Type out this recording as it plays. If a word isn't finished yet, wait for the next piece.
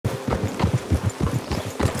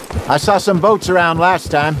I saw some boats around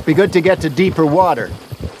last time. Be good to get to deeper water.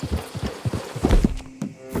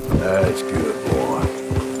 That's good, boy.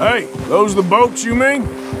 Hey, those the boats you mean?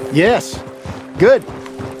 Yes. Good.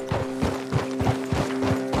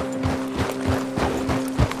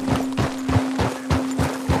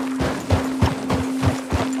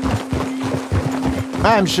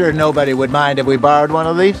 I'm sure nobody would mind if we borrowed one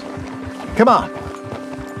of these. Come on.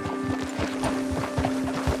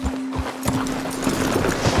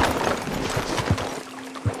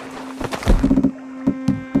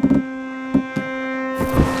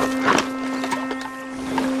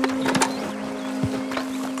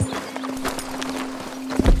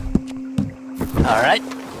 All right.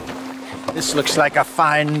 This looks like a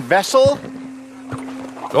fine vessel.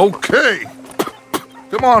 Okay.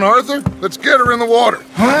 Come on, Arthur. Let's get her in the water.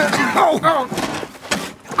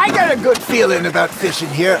 I got a good feeling about fishing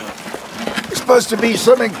here. There's supposed to be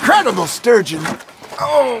some incredible sturgeon.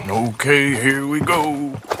 Okay, here we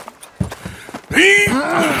go.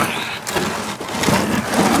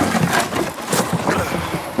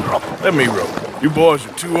 Let me row. You boys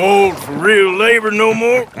are too old for real labor no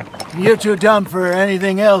more. You're too dumb for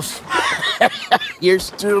anything else. You're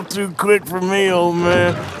still too quick for me, old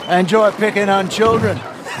man. I enjoy picking on children.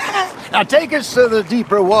 Now take us to the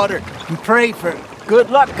deeper water and pray for good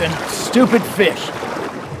luck and stupid fish.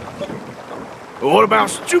 What about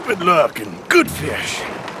stupid luck and good fish?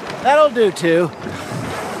 That'll do too.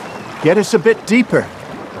 Get us a bit deeper.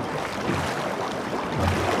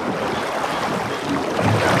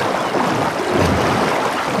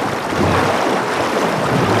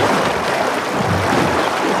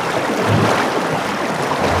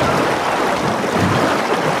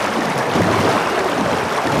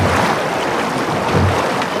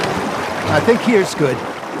 I think here's good.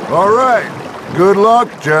 All right. Good luck,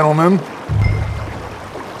 gentlemen.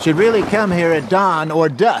 Should really come here at dawn or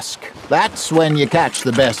dusk. That's when you catch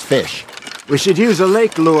the best fish. We should use a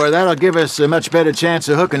lake lure. That'll give us a much better chance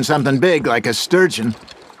of hooking something big like a sturgeon.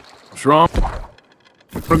 What's wrong?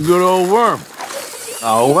 A good old worm.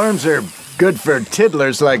 Oh, worms are good for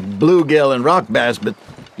tiddlers like bluegill and rock bass, but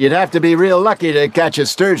you'd have to be real lucky to catch a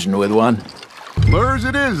sturgeon with one. Lures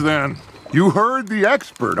it is, then. You heard the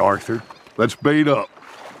expert, Arthur. Let's bait up.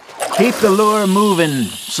 Keep the lure moving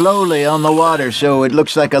slowly on the water so it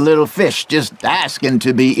looks like a little fish just asking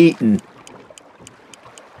to be eaten.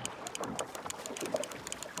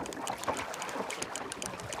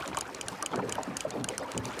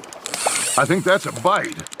 I think that's a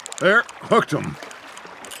bite. There, hooked him.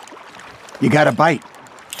 You got a bite.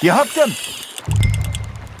 You hooked him.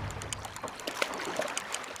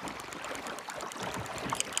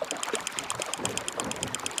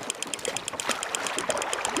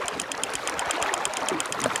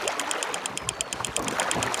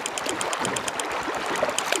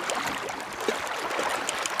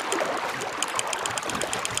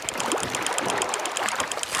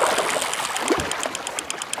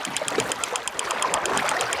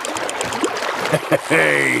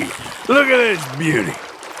 Hey, look at this beauty.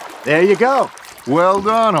 There you go. Well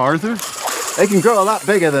done, Arthur. They can grow a lot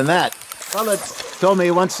bigger than that. Fella told me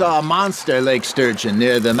he once saw a monster lake sturgeon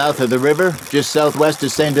near the mouth of the river, just southwest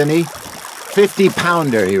of Saint Denis.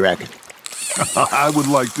 50-pounder, he reckoned. I would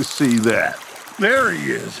like to see that. There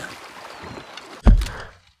he is.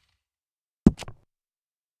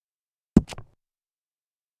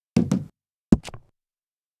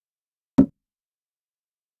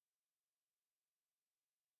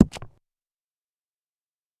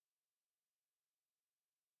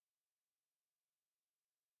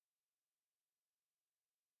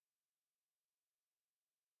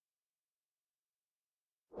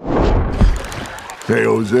 Hey,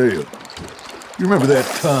 Hosea, you remember that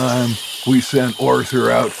time we sent Arthur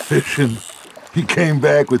out fishing? He came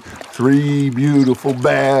back with 3 beautiful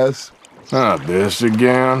bass. Not this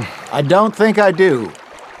again. I don't think I do.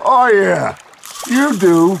 Oh, yeah, you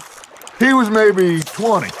do. He was maybe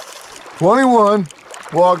 20, 21,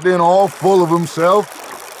 walked in all full of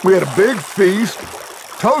himself. We had a big feast,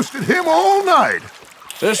 toasted him all night.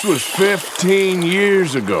 This was 15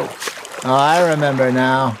 years ago. Oh, I remember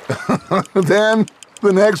now. Then,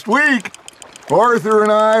 the next week, Arthur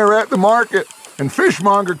and I are at the market, and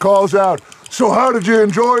Fishmonger calls out, "So how did you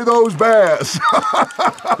enjoy those bass?"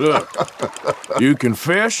 Look, you can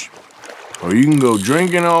fish, or you can go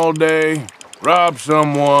drinking all day, rob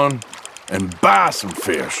someone, and buy some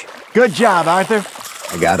fish. Good job, Arthur.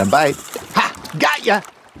 I got a bite. Ha! Got ya!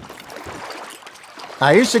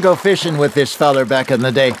 I used to go fishing with this feller back in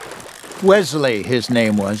the day. Wesley, his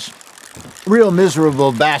name was. Real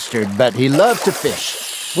miserable bastard, but he loved to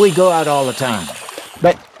fish. We go out all the time.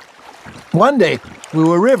 But one day, we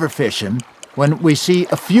were river fishing when we see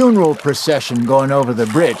a funeral procession going over the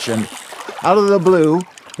bridge, and out of the blue,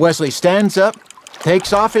 Wesley stands up,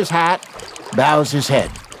 takes off his hat, bows his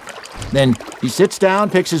head. Then he sits down,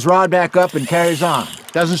 picks his rod back up, and carries on.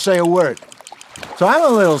 Doesn't say a word. So I'm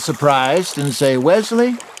a little surprised and say,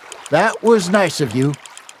 Wesley, that was nice of you.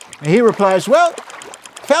 And he replies, well,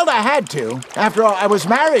 felt I had to. After all, I was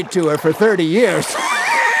married to her for 30 years.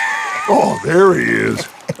 Oh, there he is.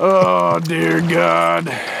 Oh, dear God.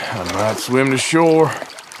 I might swim to shore.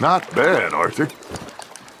 Not bad, Arthur.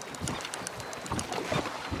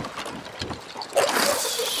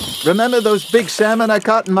 Remember those big salmon I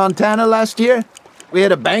caught in Montana last year? We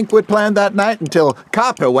had a banquet planned that night until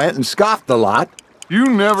Copper went and scoffed the lot. You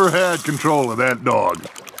never had control of that dog.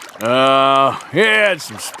 He had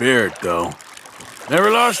some spirit, though.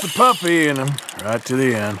 Never lost the puppy in him, right to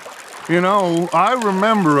the end. You know, I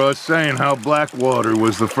remember us saying how Blackwater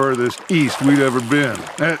was the furthest east we'd ever been.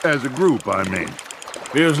 As a group, I mean.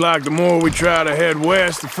 Feels like the more we try to head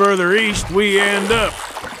west, the further east we end up.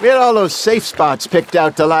 We had all those safe spots picked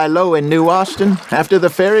out to lie low in New Austin after the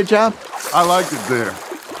ferry job. I liked it there.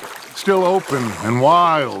 Still open and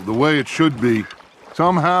wild, the way it should be.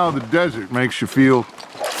 Somehow the desert makes you feel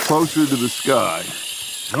closer to the sky.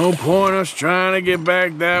 No point us trying to get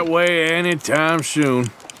back that way anytime soon.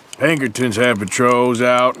 Pinkertons had patrols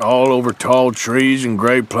out all over tall trees and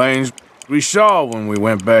Great Plains. We saw when we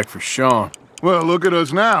went back for Sean. Well, look at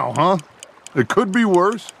us now, huh? It could be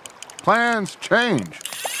worse. Plans change.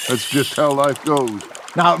 That's just how life goes.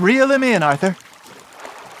 Now, reel him in, Arthur.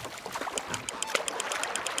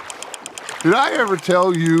 Did I ever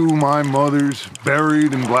tell you my mother's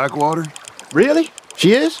buried in Blackwater? Really?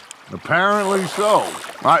 She is? Apparently so.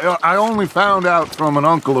 I only found out from an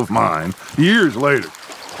uncle of mine years later.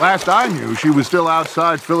 Last I knew, she was still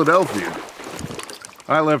outside Philadelphia.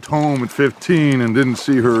 I left home at 15 and didn't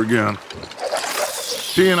see her again.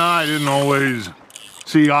 She and I didn't always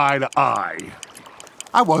see eye to eye.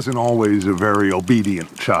 I wasn't always a very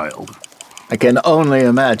obedient child. I can only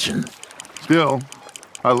imagine. Still,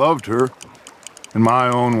 I loved her in my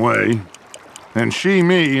own way, and she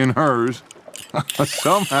me in hers.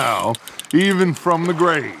 Somehow, even from the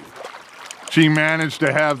grave, she managed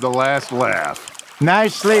to have the last laugh.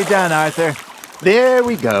 Nicely done, Arthur. There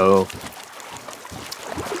we go.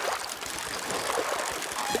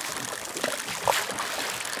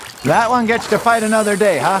 That one gets to fight another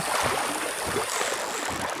day, huh?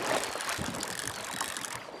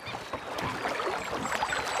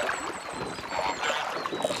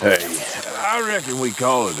 Hey, I reckon we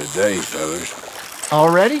call it a day, fellas.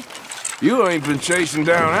 Already? You ain't been chasing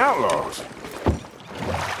down outlaws.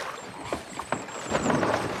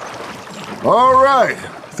 All right.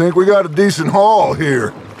 Think we got a decent haul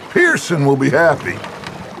here. Pearson will be happy.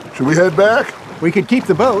 Should we head back? We could keep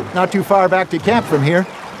the boat not too far back to camp from here.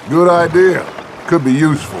 Good idea. Could be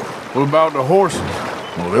useful. What about the horses?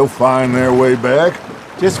 Well, they'll find their way back.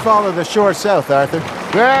 Just follow the shore south, Arthur.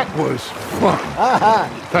 That was fun.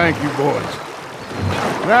 Thank you, boys.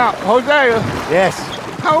 Now, Hosea, Yes.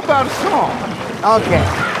 how about a song? Okay.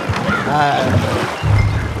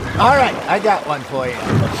 All right, I got one for you.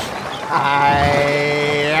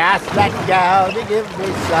 I asked that gal to give me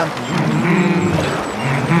something.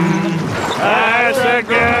 I asked that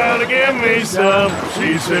gal to give me some.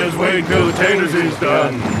 She says, wait till the taters is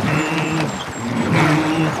done.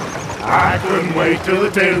 I couldn't wait till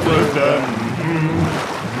the taters was done.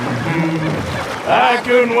 I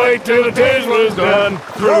couldn't wait till the taters was done.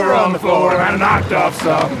 Threw her on the floor and I knocked off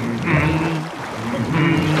some.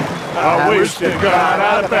 I wish to God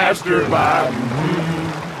I'd passed her by.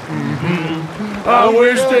 I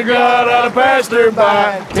wish to God I'd passed her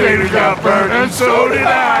by. Taters got burnt and so did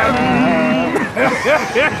I.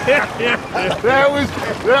 That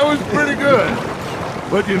was pretty good.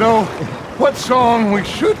 But you know, what song we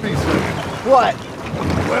should be singing? What?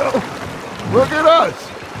 Well, look at us.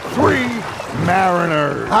 3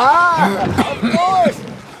 mariners. Of course.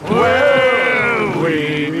 Well,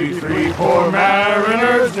 we be 3 poor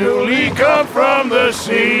mariners newly come from the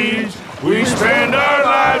seas. We spend our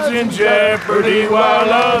lives in jeopardy while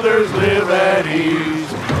others live at ease.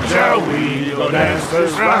 Shall we go dance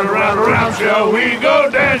this round, around, around? Shall we go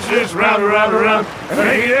dance this round, around, around?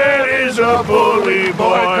 Hey, that is a bully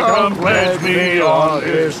boy, come pledge me on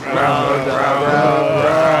this round, round,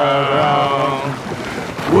 round.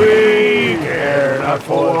 We care not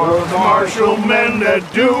for the martial men that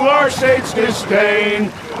do our state's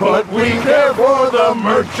disdain, but we care for the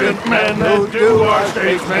merchant men that do our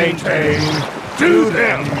states maintain. To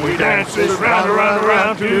them we dance this round, around,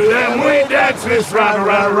 around. To them we dance this round,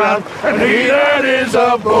 around, around. And he that is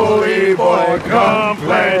a bully boy, come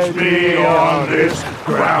pledge me on this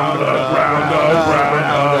ground, ground, ground,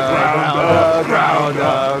 ground,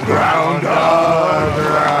 ground, ground,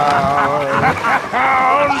 ground.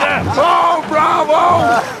 Oh,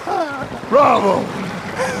 bravo! Bravo!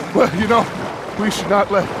 Well, you know, we should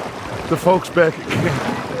not let the folks back at camp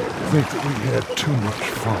think that we had too much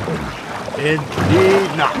fun.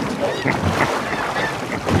 Indeed not.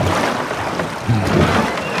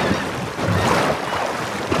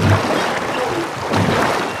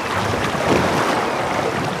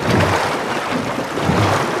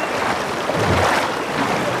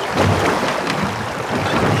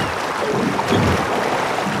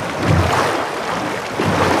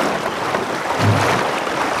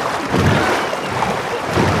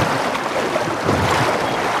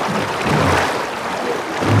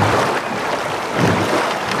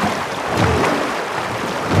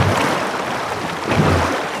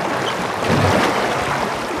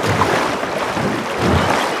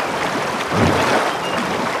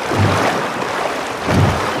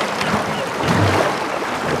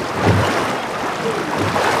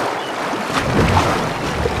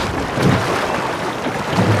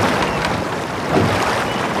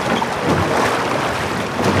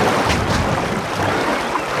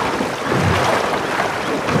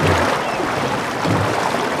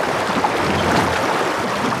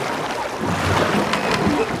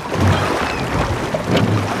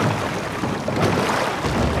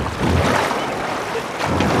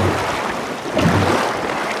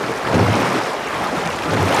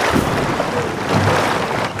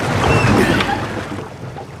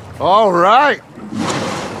 All right.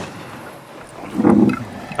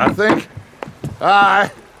 I think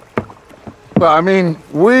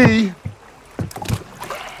we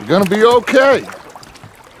are gonna be okay.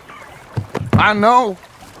 I know.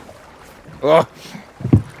 I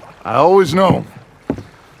always know.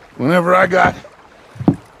 Whenever I got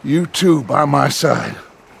you two by my side,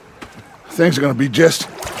 things are gonna be just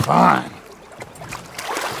fine.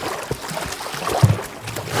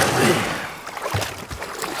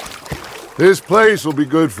 This place will be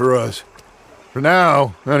good for us. For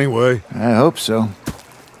now, anyway. I hope so.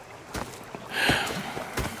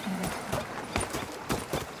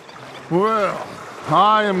 Well,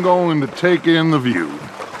 I am going to take in the view.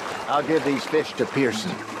 I'll give these fish to Pearson.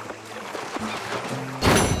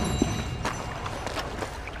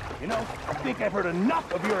 You know, I think I've heard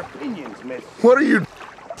enough of your opinions, miss. What are you...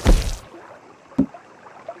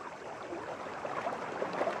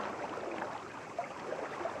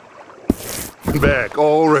 back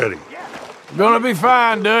already? Gonna be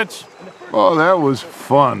fine, Dutch. Oh, that was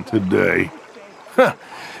fun today.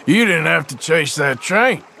 You didn't have to chase that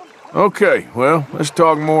train. Okay, well, let's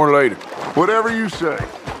talk more later. Whatever you say.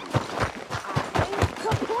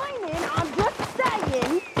 Complaining, I'm just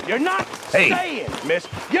saying. You're not saying, miss.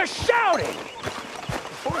 You're shouting.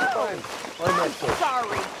 I'm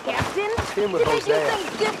sorry, Captain. Him with Did they do Hosea.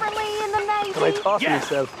 things differently in the Navy? Am I talking Yeah,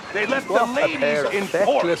 yourself? they left What the a ladies pair of in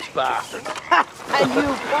feckless port. bastards. And you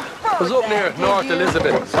prefer I was up near that, North did you?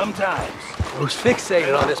 Elizabeth. Sometimes. I was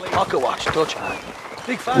fixated on this pocket watch Dutch had.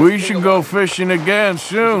 Big fan We of should go fishing again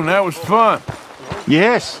soon. That was fun.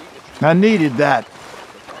 Yes, I needed that.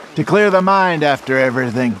 To clear the mind after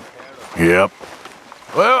everything. Yep.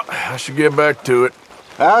 Well, I should get back to it.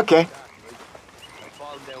 Okay.